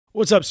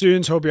What's up,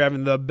 students? Hope you're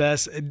having the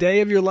best day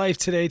of your life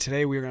today.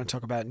 Today we're going to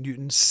talk about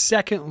Newton's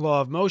second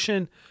law of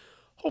motion.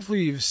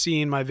 Hopefully you've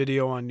seen my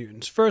video on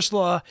Newton's first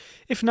law.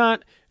 If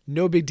not,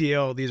 no big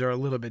deal. These are a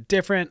little bit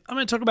different. I'm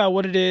going to talk about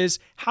what it is,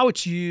 how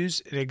it's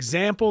used, an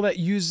example that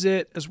uses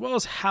it, as well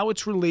as how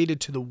it's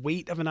related to the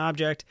weight of an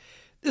object.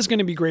 This is going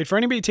to be great for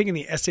anybody taking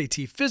the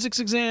SAT physics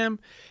exam,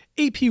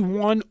 AP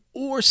 1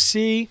 or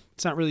C.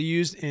 It's not really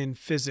used in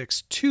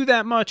physics 2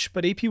 that much,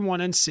 but AP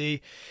 1 and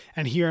C,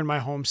 and here in my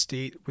home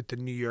state with the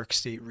New York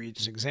State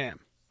Regents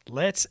exam.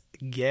 Let's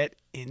get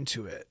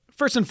into it.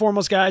 First and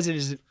foremost, guys, it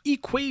is an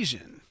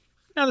equation.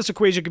 Now, this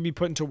equation can be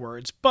put into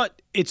words,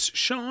 but it's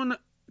shown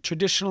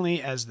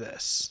traditionally as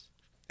this.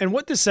 And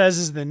what this says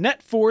is the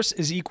net force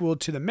is equal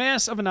to the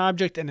mass of an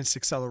object and its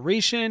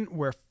acceleration,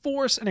 where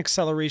force and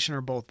acceleration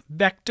are both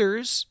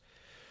vectors.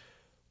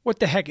 What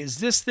the heck is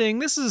this thing?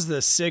 This is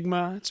the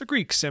sigma. It's a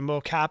Greek symbol,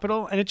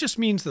 capital, and it just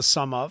means the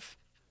sum of.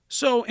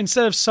 So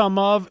instead of sum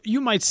of, you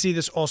might see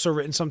this also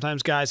written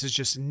sometimes, guys, as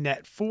just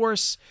net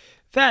force.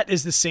 That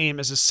is the same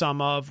as a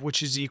sum of,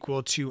 which is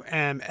equal to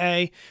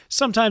ma.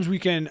 Sometimes we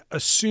can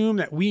assume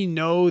that we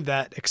know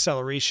that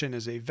acceleration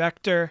is a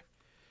vector.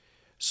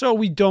 So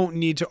we don't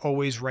need to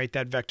always write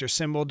that vector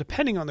symbol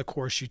depending on the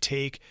course you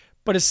take.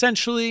 But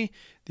essentially,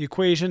 the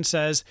equation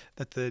says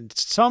that the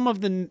sum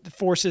of the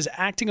forces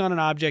acting on an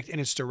object in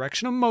its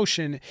direction of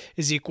motion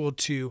is equal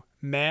to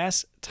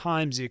mass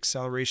times the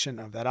acceleration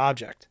of that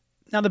object.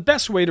 Now, the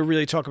best way to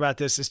really talk about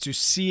this is to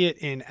see it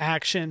in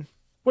action.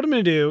 What I'm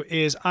going to do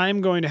is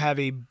I'm going to have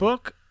a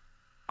book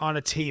on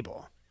a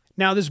table.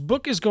 Now, this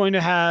book is going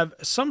to have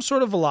some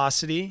sort of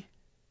velocity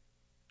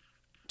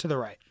to the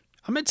right.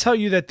 I'm going to tell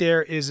you that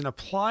there is an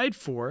applied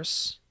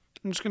force.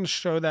 I'm just going to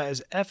show that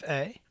as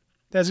FA.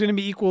 That's going to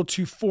be equal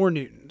to 4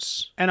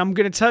 newtons. And I'm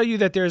going to tell you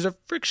that there's a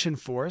friction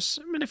force.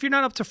 I mean, if you're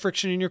not up to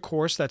friction in your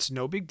course, that's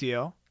no big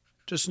deal.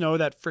 Just know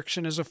that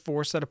friction is a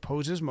force that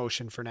opposes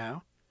motion for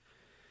now.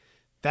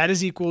 That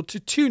is equal to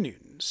 2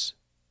 newtons.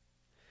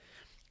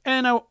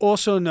 And I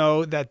also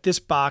know that this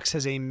box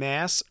has a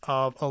mass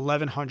of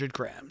 1,100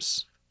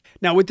 grams.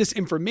 Now, with this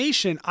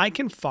information, I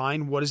can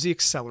find what is the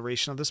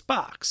acceleration of this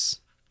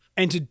box.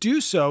 And to do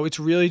so, it's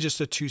really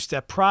just a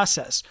two-step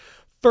process.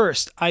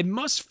 First, I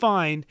must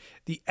find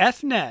the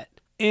F net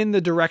in the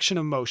direction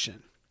of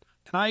motion.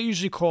 And I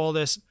usually call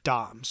this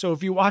Dom. So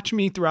if you watch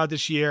me throughout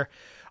this year,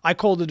 I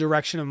call the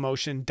direction of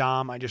motion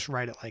Dom. I just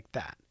write it like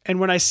that. And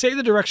when I say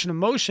the direction of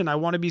motion, I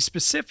want to be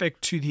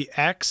specific to the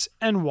X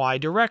and Y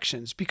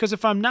directions. Because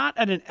if I'm not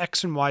at an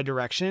X and Y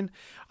direction,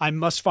 I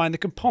must find the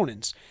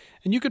components.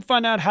 And you can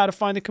find out how to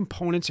find the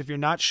components if you're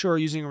not sure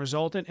using a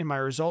resultant in my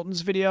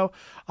resultants video.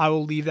 I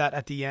will leave that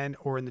at the end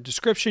or in the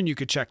description. You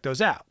could check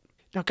those out.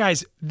 Now,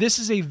 guys, this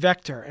is a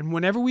vector. And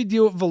whenever we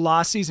deal with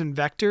velocities and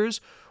vectors,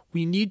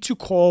 we need to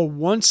call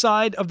one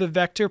side of the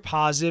vector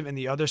positive and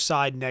the other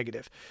side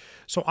negative.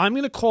 So I'm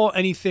going to call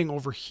anything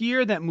over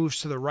here that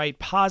moves to the right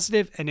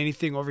positive and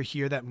anything over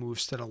here that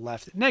moves to the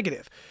left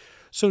negative.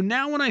 So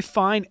now when I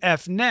find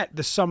F net,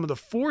 the sum of the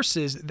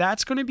forces,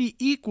 that's going to be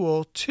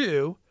equal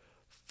to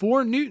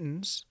 4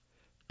 newtons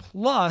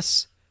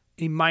plus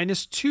a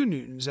minus 2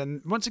 newtons.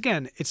 And once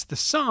again, it's the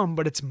sum,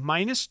 but it's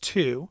minus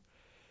 2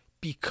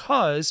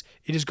 because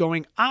it is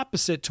going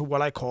opposite to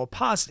what I call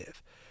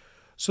positive.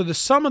 So the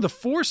sum of the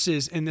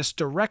forces in this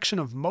direction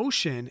of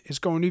motion is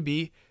going to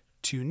be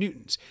 2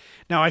 newtons.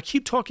 Now, I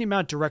keep talking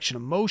about direction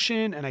of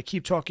motion and I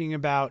keep talking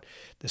about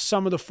the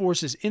sum of the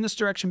forces in this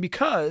direction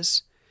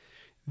because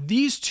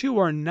these two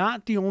are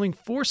not the only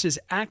forces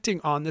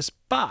acting on this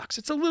box.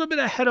 It's a little bit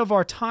ahead of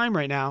our time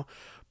right now,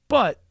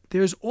 but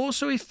there's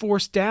also a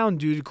force down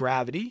due to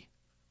gravity.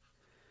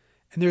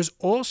 And there's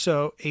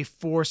also a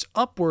force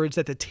upwards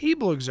that the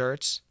table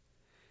exerts.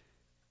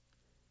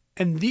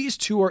 And these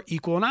two are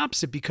equal and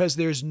opposite because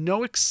there's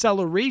no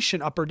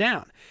acceleration up or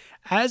down.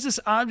 As this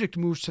object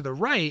moves to the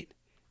right,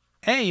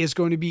 A is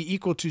going to be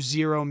equal to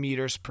 0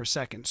 meters per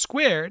second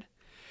squared.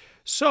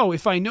 So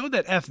if I know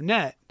that F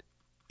net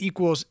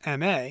equals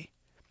ma,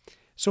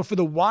 so for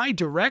the y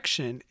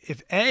direction,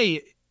 if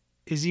A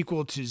is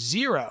equal to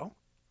 0,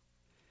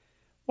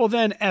 well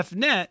then F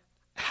net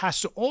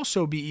has to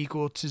also be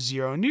equal to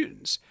 0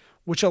 newtons,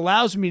 which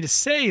allows me to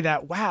say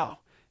that, wow,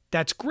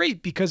 that's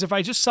great because if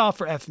I just solve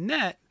for F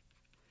net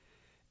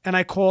and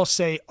I call,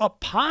 say, up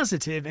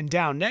positive and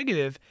down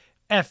negative,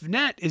 F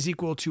net is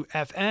equal to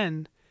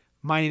Fn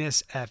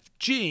minus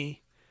Fg,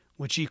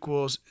 which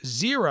equals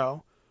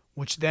 0,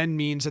 which then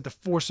means that the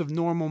force of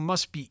normal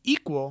must be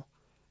equal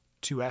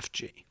to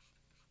Fg.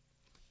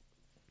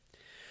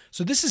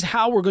 So this is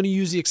how we're going to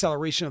use the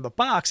acceleration of the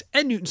box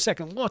and Newton's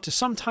second law to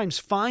sometimes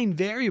find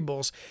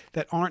variables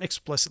that aren't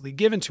explicitly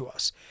given to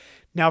us.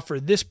 Now, for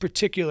this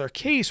particular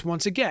case,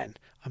 once again,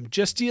 I'm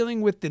just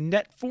dealing with the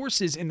net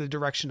forces in the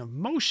direction of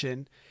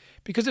motion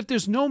because if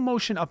there's no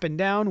motion up and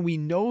down, we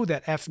know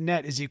that F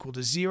net is equal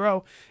to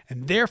 0,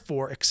 and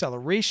therefore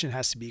acceleration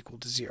has to be equal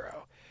to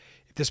 0.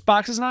 If this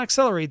box does not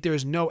accelerate, there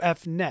is no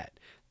F net.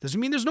 Doesn't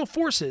mean there's no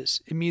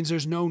forces. It means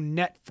there's no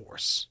net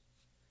force.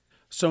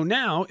 So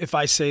now, if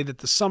I say that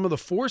the sum of the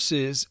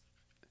forces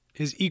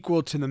is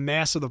equal to the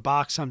mass of the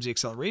box times the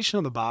acceleration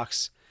of the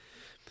box,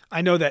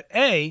 I know that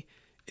A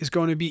is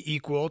going to be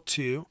equal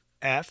to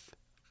F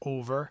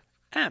over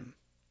M.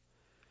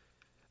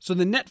 So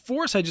the net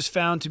force I just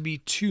found to be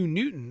 2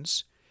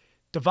 newtons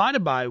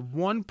divided by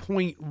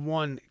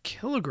 1.1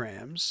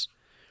 kilograms.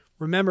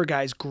 Remember,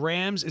 guys,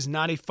 grams is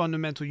not a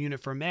fundamental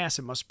unit for mass.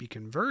 It must be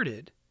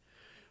converted.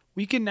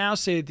 We can now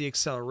say that the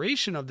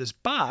acceleration of this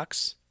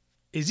box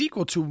is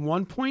equal to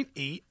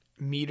 1.8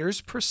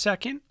 meters per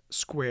second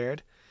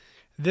squared.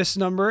 This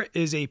number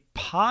is a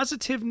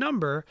positive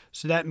number,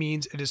 so that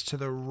means it is to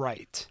the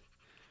right.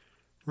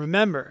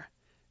 Remember,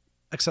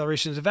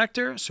 acceleration is a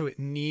vector, so it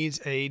needs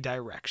a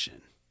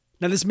direction.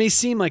 Now, this may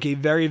seem like a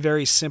very,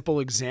 very simple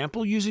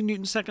example using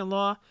Newton's second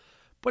law,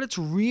 but it's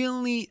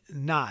really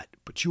not.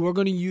 But you are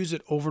going to use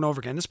it over and over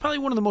again. This is probably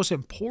one of the most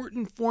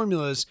important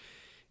formulas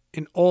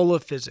in all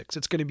of physics.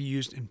 It's going to be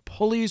used in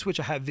pulleys, which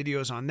I have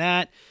videos on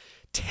that,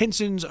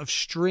 tensions of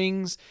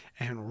strings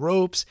and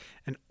ropes,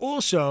 and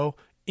also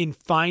in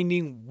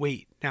finding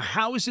weight. Now,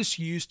 how is this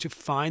used to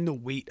find the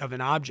weight of an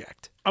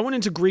object? I went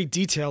into great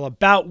detail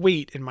about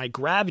weight in my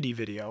gravity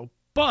video,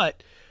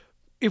 but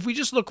if we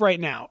just look right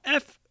now,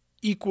 F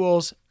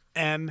equals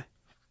ma.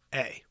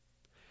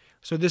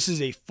 So this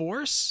is a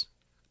force,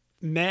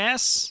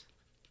 mass,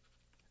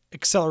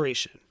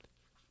 acceleration.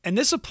 And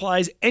this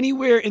applies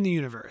anywhere in the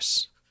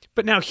universe.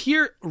 But now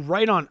here,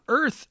 right on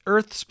Earth,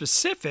 Earth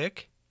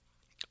specific,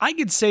 I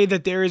could say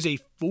that there is a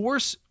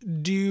force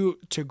due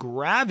to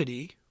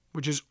gravity,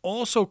 which is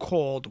also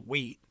called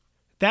weight.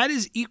 That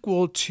is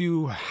equal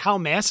to how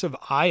massive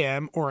I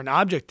am or an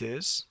object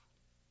is,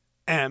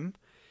 m,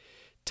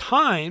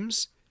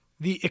 times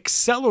the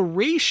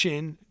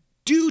acceleration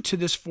due to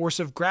this force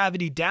of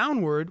gravity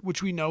downward,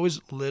 which we know is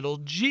little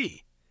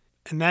g.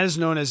 And that is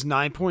known as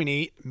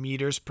 9.8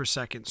 meters per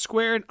second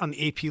squared. On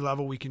the AP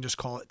level, we can just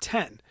call it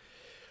 10.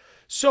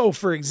 So,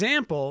 for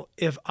example,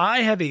 if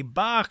I have a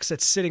box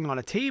that's sitting on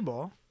a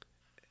table,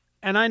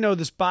 and I know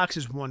this box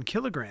is 1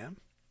 kilogram,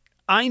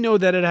 I know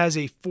that it has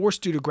a force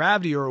due to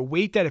gravity or a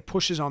weight that it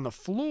pushes on the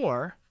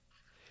floor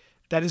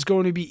that is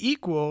going to be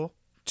equal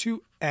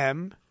to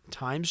m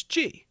times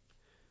g.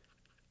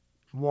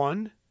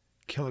 1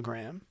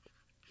 kilogram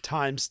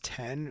times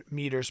 10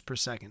 meters per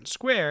second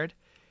squared,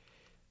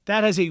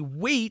 that has a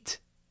weight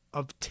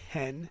of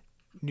 10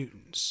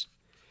 newtons.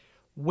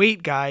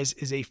 Weight, guys,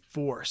 is a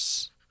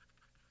force.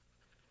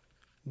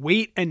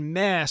 Weight and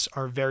mass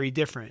are very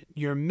different.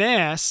 Your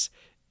mass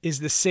is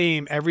the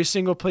same every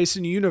single place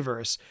in the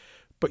universe,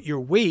 but your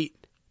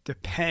weight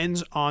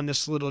depends on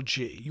this little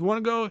g. You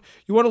want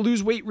to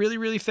lose weight really,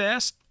 really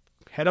fast?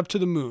 Head up to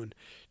the moon.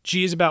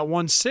 G is about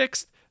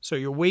 1/6. So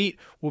your weight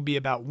will be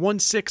about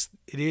 1/6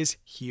 it is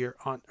here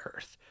on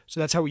Earth. So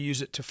that's how we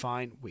use it to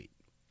find weight.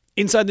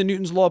 Inside the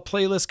Newton's Law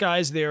playlist,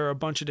 guys, there are a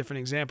bunch of different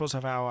examples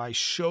of how I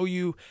show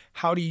you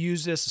how to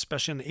use this,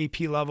 especially on the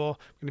AP level.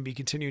 I'm going to be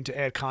continuing to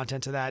add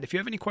content to that. If you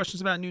have any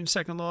questions about Newton's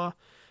second law,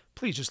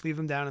 please just leave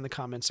them down in the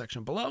comments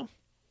section below.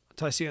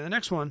 Until I see you in the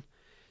next one,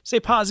 stay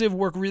positive,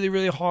 work really,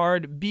 really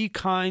hard, be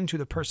kind to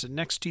the person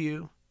next to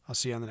you. I'll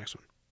see you on the next one.